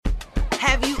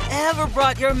Have you ever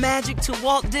brought your magic to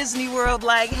Walt Disney World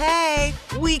like, hey,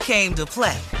 we came to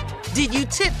play? Did you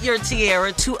tip your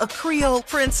tiara to a Creole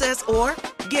princess or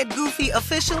get goofy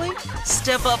officially?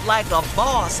 Step up like a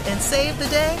boss and save the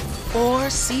day? Or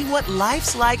see what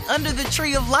life's like under the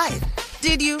tree of life?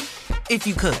 Did you? If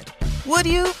you could. Would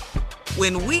you?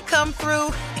 When we come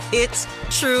through, it's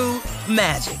true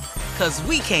magic. 'Cause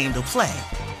we came to play.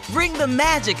 Bring the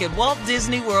magic at Walt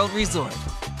Disney World Resort.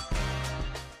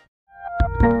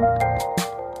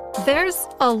 There's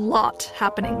a lot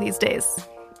happening these days.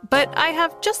 But I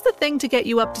have just the thing to get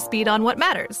you up to speed on what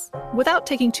matters, without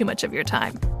taking too much of your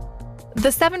time.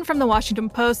 The 7 from the Washington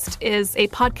Post is a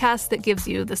podcast that gives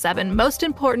you the 7 most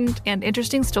important and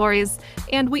interesting stories,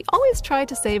 and we always try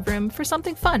to save room for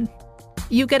something fun.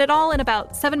 You get it all in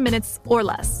about 7 minutes or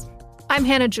less. I'm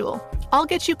Hannah Jewell. I'll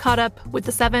get you caught up with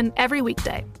the 7 every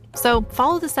weekday. So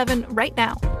follow the 7 right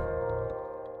now.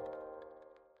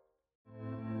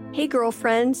 Hey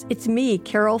girlfriends, it's me,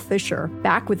 Carol Fisher,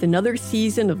 back with another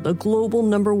season of the global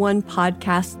 #1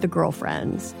 podcast, The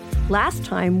Girlfriends. Last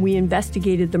time, we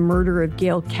investigated the murder of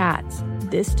Gail Katz.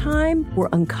 This time, we're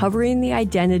uncovering the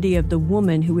identity of the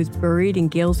woman who was buried in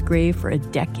Gail's grave for a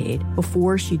decade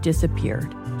before she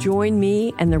disappeared. Join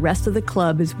me and the rest of the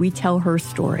club as we tell her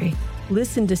story.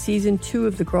 Listen to Season 2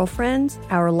 of The Girlfriends,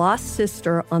 Our Lost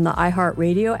Sister on the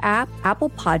iHeartRadio app, Apple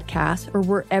Podcasts, or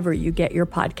wherever you get your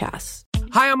podcasts.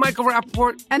 Hi, I'm Michael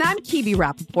Rappaport. And I'm Kibi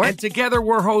Rappaport. And together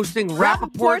we're hosting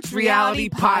Rappaport's Reality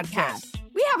Podcast.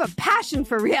 We have a passion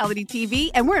for reality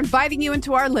TV, and we're inviting you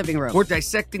into our living room. We're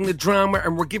dissecting the drama,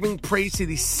 and we're giving praise to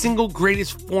the single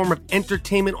greatest form of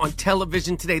entertainment on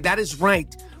television today. That is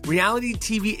right. Reality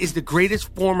TV is the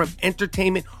greatest form of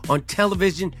entertainment on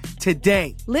television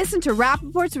today. Listen to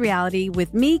Rappaport's Reality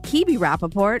with me, Kibi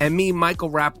Rappaport. And me,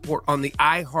 Michael Rappaport, on the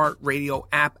iHeartRadio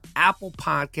app, Apple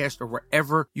Podcast, or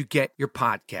wherever you get your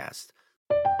podcast.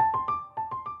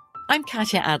 I'm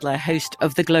Katya Adler, host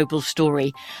of The Global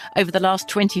Story. Over the last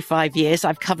 25 years,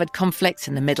 I've covered conflicts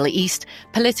in the Middle East,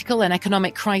 political and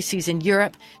economic crises in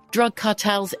Europe, drug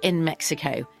cartels in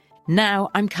Mexico. Now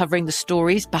I'm covering the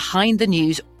stories behind the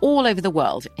news all over the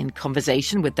world in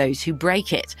conversation with those who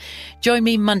break it. Join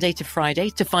me Monday to Friday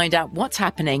to find out what's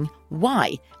happening,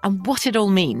 why, and what it all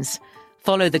means.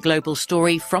 Follow The Global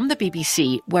Story from the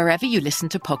BBC wherever you listen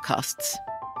to podcasts.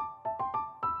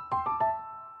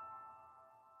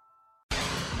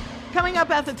 Coming up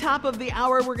at the top of the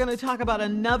hour, we're going to talk about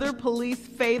another police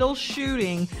fatal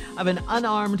shooting of an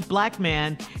unarmed black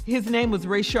man. His name was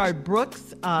Rayshard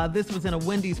Brooks. This was in a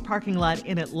Wendy's parking lot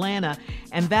in Atlanta.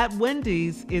 And that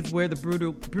Wendy's is where the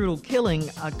brutal killing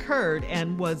occurred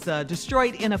and was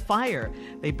destroyed in a fire.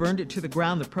 They burned it to the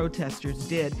ground, the protesters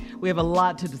did. We have a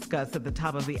lot to discuss at the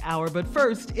top of the hour. But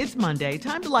first, it's Monday.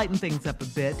 Time to lighten things up a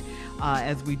bit,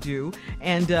 as we do.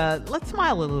 And let's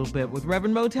smile a little bit with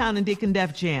Reverend Motown and Deacon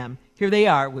Def Jam. Here they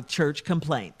are with church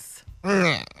complaints.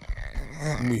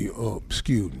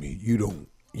 Excuse me. You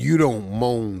don't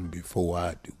moan before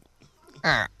I do.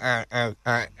 All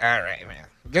right, man.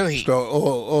 Go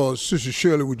ahead. Sister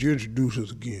Shirley, would you introduce us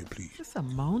again, please? Is this a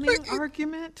moaning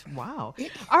argument? Wow.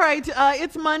 All right,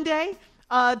 it's Monday.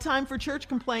 Time for church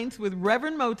complaints with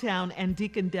Reverend Motown and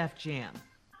Deacon Def Jam.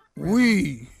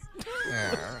 We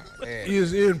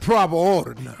is in proper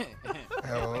order now.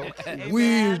 We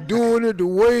is doing it the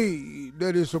way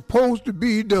that it's supposed to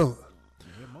be done.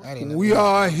 We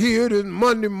are here this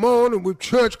Monday morning with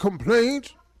church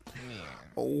complaints,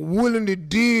 willing to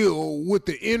deal with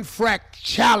the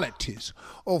infractionalities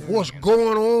of what's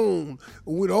going on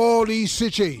with all these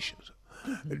situations.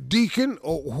 Deacon,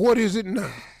 what is it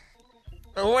now?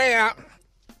 Well,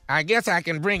 I guess I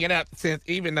can bring it up since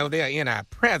even though they're in our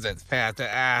presence,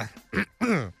 Pastor,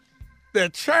 the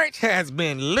church has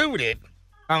been looted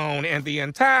on and the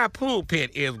entire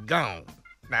pulpit is gone.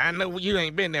 Now, I know you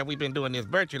ain't been there. We've been doing this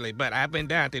virtually, but I've been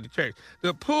down to the church.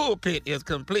 The pulpit is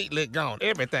completely gone.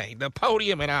 Everything, the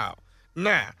podium and all.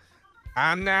 Now,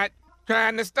 I'm not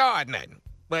trying to start nothing,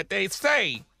 but they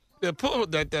say the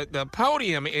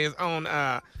podium is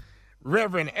on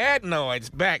Reverend Adnoid's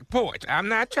back porch. I'm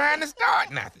not trying to start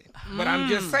nothing, but I'm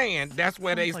just saying that's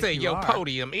where they say your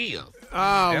podium is.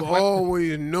 I've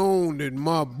always known that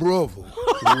my brother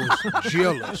was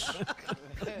jealous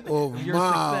of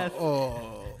my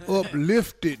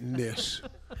upliftedness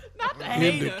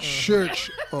in the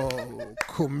church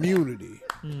community.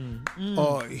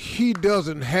 He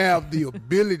doesn't have the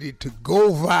ability to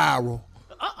go viral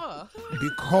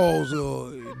because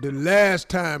the last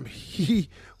time he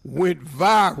went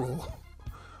viral,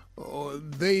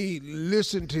 they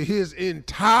listened to his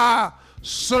entire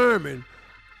sermon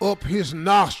up his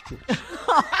nostrils.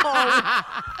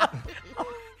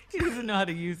 didn't know how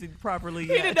to use it properly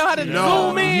He yet. didn't know how to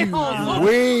zoom in.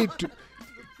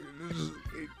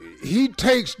 He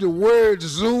takes the word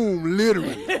Zoom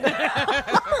literally. He's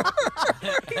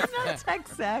not tech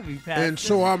savvy, Pastor. And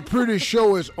so I'm pretty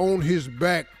sure it's on his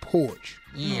back porch.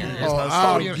 Yeah.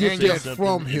 I'll get that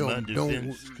from him.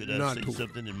 Could I say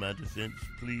something in my defense,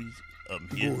 please? Go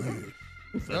ahead.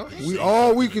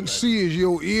 All we can see is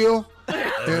your ear.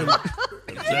 And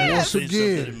once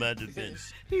again, in my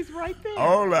defense. He's right there.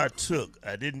 All I took,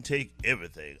 I didn't take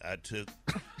everything. I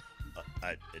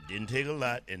didn't take a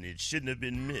lot, and it shouldn't have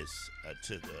been missed. I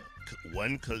took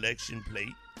one collection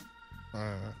plate,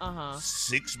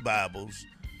 6 Bibles,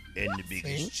 and the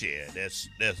biggest chair.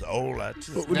 That's all I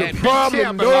took. The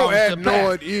problem, though,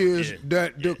 Adnoid, is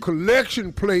that the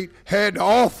collection plate had the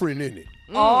offering in it.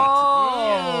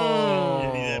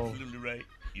 Oh. You're absolutely right.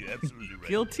 You're absolutely right.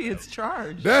 Guilty as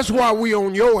charged. That's why we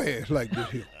on your ass like this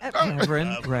here.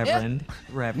 Reverend.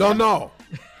 No.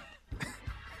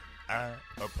 I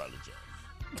apologize.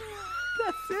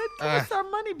 That's it. Give us our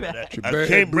money back. I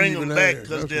can't bring them back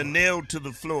because they're nailed to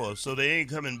the floor, so they ain't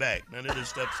coming back. None of this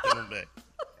stuff's coming back.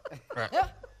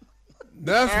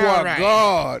 That's why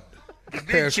God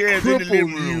has crippled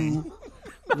you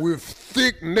with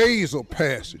thick nasal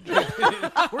passage.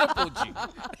 Crippled you.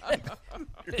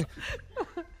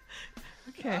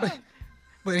 Okay.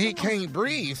 But he can't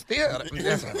breathe still.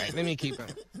 That's all right. Let me keep on.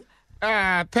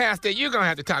 Pastor, you're going to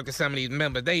have to talk to some of these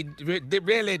members. They're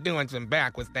really doing some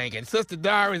backwards thinking. Sister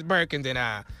Doris Perkins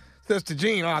and Sister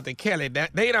Jean Arthur Kelly,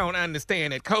 they don't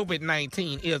understand that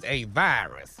COVID-19 is a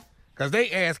virus. Because they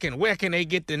asking, where can they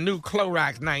get the new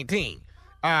Clorox 19?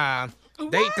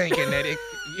 They thinking that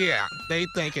they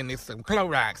thinking it's some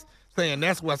Clorox, saying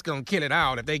that's what's going to kill it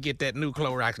all if they get that new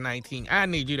Clorox 19. I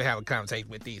need you to have a conversation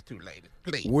with these two ladies,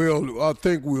 please. Well, I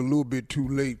think we're a little bit too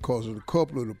late because a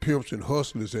couple of the pimps and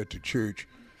hustlers at the church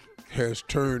has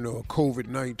turned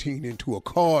COVID-19 into a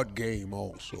card game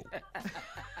also.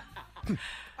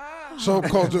 So,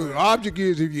 because the object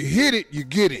is if you hit it, you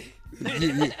get it.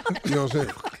 You know what I'm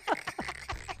saying?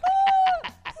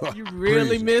 You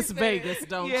really miss Vegas,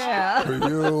 don't you? Yeah.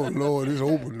 Oh, Lord, it's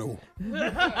open, though.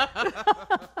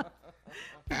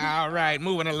 All right,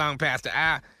 moving along, Pastor.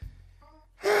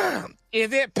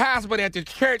 Is it possible that the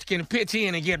church can pitch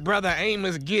in and get Brother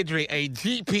Amos Guidry a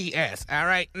GPS? All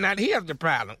right, now here's the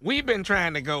problem. We've been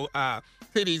trying to go to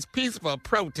these peaceful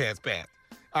protests, Pastor.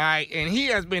 All right, and he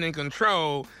has been in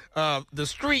control of the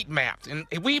street maps. And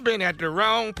we've been at the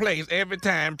wrong place every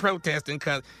time protesting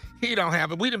because he don't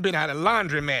have it. We done been out of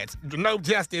laundromats. No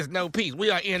justice, no peace.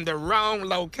 We are in the wrong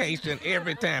location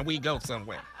every time we go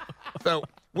somewhere. So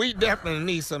we definitely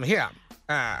need some help.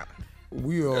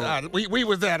 We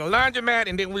was at a laundromat,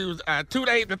 and then we was 2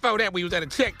 days before that we was at a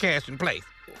check cashing place.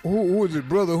 Who was it,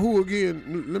 brother? Who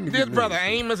again? Let me. This brother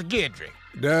Amos Guidry.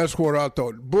 That's what I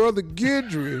thought, brother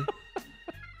Guidry.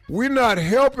 We're not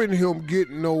helping him get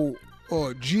no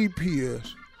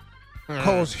GPS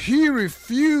because he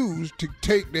refused to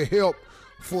take the help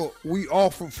we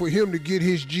offered for him to get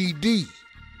his GD.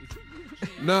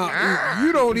 Now, if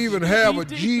you don't even have a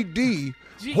GD,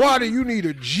 why do you need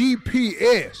a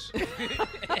GPS?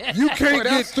 You can't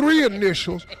get 3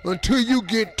 initials until you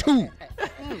get 2.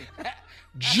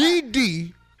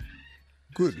 GD,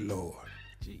 good Lord.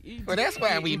 Well, that's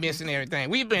why we missing everything.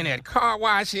 We've been at car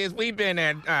washes. We've been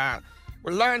at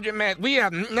laundromats. We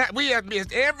have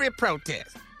missed every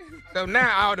protest. So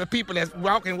now all the people that's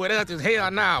walking with us is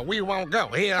hell no, we won't go.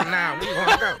 Hell no, we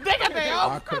won't go. They got their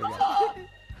own.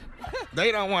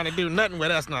 They don't want to do nothing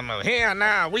with us no more. Hell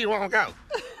no, we won't go.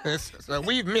 So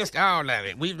we've missed all of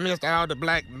it. We've missed all the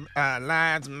Black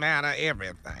Lives Matter,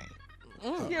 everything.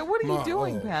 Yeah, what are you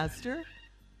doing, Pastor?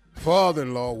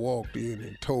 Father-in-law walked in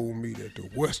and told me that the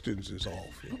Westerns is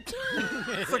off.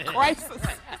 It's a crisis.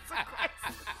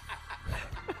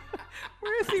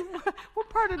 Where is he? What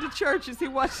part of the church is he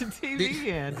watching TV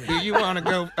in? Do you want to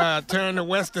go turn the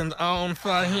Westerns on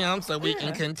for him so we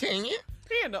can continue?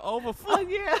 He in the overflow.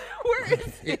 Yeah, where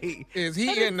is he? Is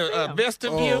he in the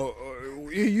vestibule?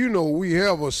 You know, we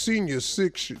have a senior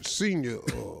citizen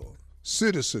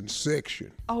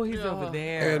section. Oh, he's over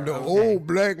there. And the old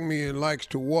black man likes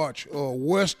to watch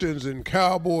Westerns and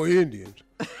cowboy Indians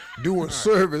doing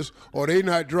service, or they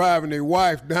not driving their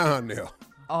wife down there.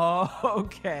 Oh,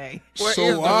 okay. Well, so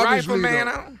is the rifleman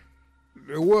on?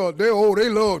 Well, they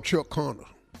love Chuck Connor.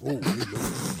 Oh,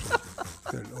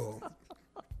 they love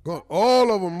and,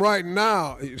 all of them right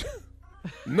now,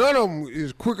 none of them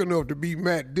is quick enough to be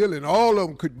Matt Dillon. All of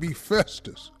them could be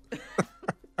Festus.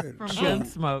 From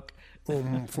Gunsmoke.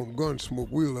 From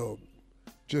Gunsmoke, we'll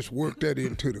just work that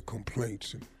into the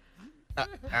complaints. And All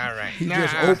right. He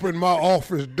just opened my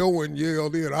office door and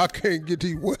yelled in, I can't get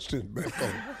these Westerns back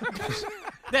on.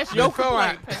 That's your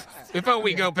complaint. Before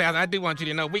we go, Pastor, I do want you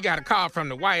to know we got a call from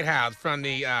the White House, from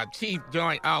the Chief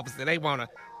Joint Officer. They want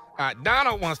to,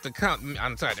 Donald wants to come,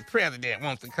 the president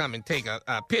wants to come and take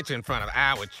a picture in front of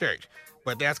our church.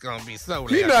 But that's going to be so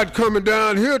He's not coming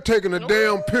down here taking a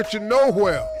damn picture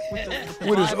nowhere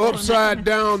with his upside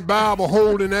down Bible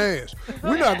holding ass.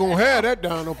 We're not going to have that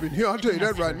down up in here. I'll tell you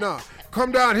that right now.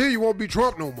 Come down here, you won't be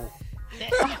Trump no more.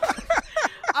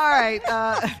 All right,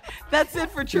 that's it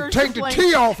for church. Take the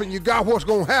tea off and you got what's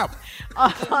going to happen.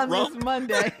 On this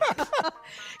Monday.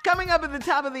 Coming up at the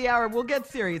top of the hour, we'll get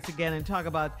serious again and talk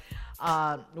about,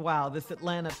 this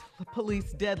Atlanta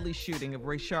police deadly shooting of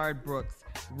Rayshard Brooks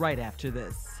right after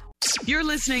this. You're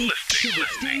listening to the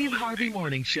Steve Harvey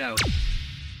Morning Show.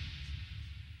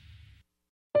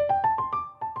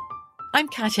 I'm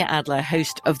Katya Adler,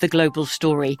 host of The Global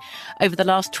Story. Over the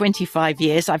last 25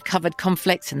 years, I've covered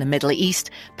conflicts in the Middle East,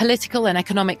 political and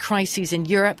economic crises in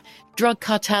Europe, drug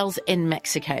cartels in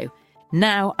Mexico.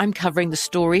 Now I'm covering the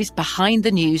stories behind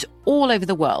the news all over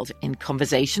the world in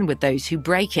conversation with those who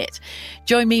break it.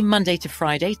 Join me Monday to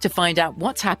Friday to find out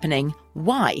what's happening,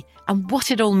 why, and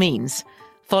what it all means.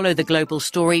 Follow The Global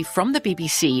Story from the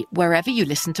BBC wherever you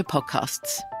listen to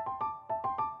podcasts.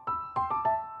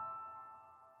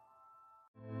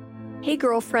 Hey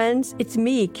girlfriends, it's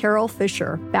me, Carol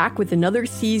Fisher, back with another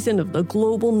season of the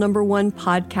global #1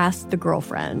 podcast, The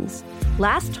Girlfriends.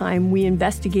 Last time, we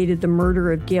investigated the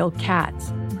murder of Gail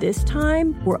Katz. This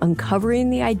time, we're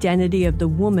uncovering the identity of the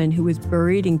woman who was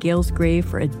buried in Gail's grave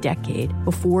for a decade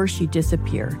before she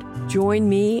disappeared. Join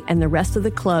me and the rest of the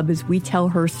club as we tell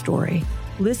her story.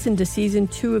 Listen to Season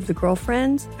 2 of The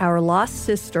Girlfriends, Our Lost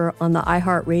Sister on the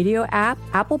iHeartRadio app,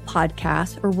 Apple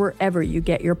Podcasts, or wherever you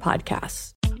get your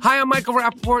podcasts. Hi, I'm Michael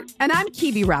Rappaport. And I'm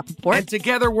Kibi Rappaport. And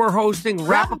together we're hosting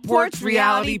Rappaport's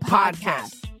Reality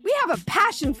Podcast. We have a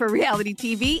passion for reality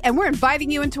TV, and we're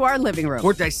inviting you into our living room.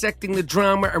 We're dissecting the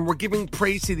drama, and we're giving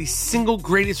praise to the single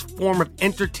greatest form of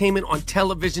entertainment on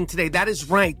television today. That is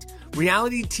right.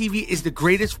 Reality TV is the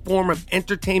greatest form of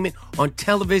entertainment on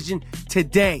television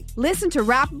today. Listen to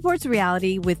Rappaport's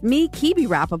Reality with me, Kibi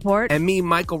Rappaport. And me,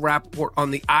 Michael Rappaport, on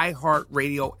the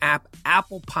iHeartRadio app,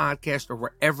 Apple Podcast, or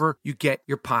wherever you get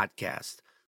your podcast.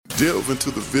 Delve into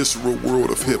the visceral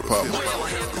world of hip-hop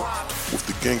with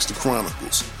the Gangster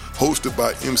Chronicles. Hosted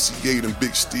by MC Gate and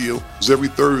Big Steel. Every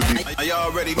Thursday, a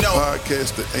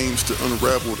podcast that aims to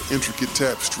unravel the intricate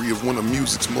tapestry of one of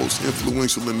music's most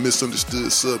influential and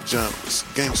misunderstood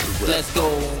subgenres, gangster rap. Let's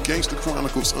go. Gangster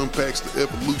Chronicles unpacks the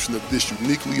evolution of this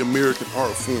uniquely American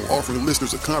art form, offering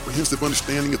listeners a comprehensive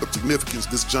understanding of the significance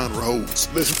this genre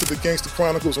holds. Listen to the Gangster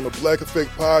Chronicles on the Black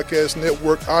Effect Podcast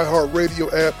Network,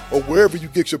 iHeartRadio app, or wherever you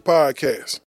get your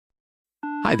podcasts.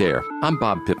 Hi there, I'm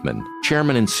Bob Pittman,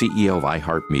 Chairman and CEO of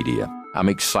iHeartMedia. I'm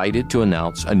excited to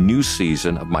announce a new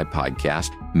season of my podcast,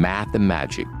 Math and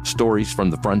Magic, Stories from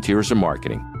the Frontiers of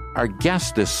Marketing. Our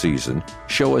guests this season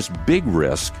show us big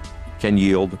risk can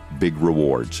yield big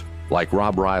rewards, like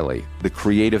Rob Riley, the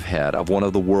creative head of one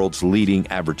of the world's leading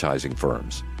advertising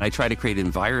firms. I try to create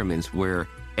environments where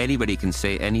anybody can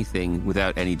say anything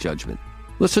without any judgment.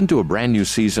 Listen to a brand new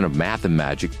season of Math and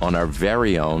Magic on our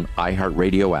very own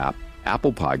iHeartRadio app,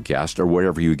 Apple Podcast, or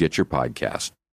wherever you get your podcast.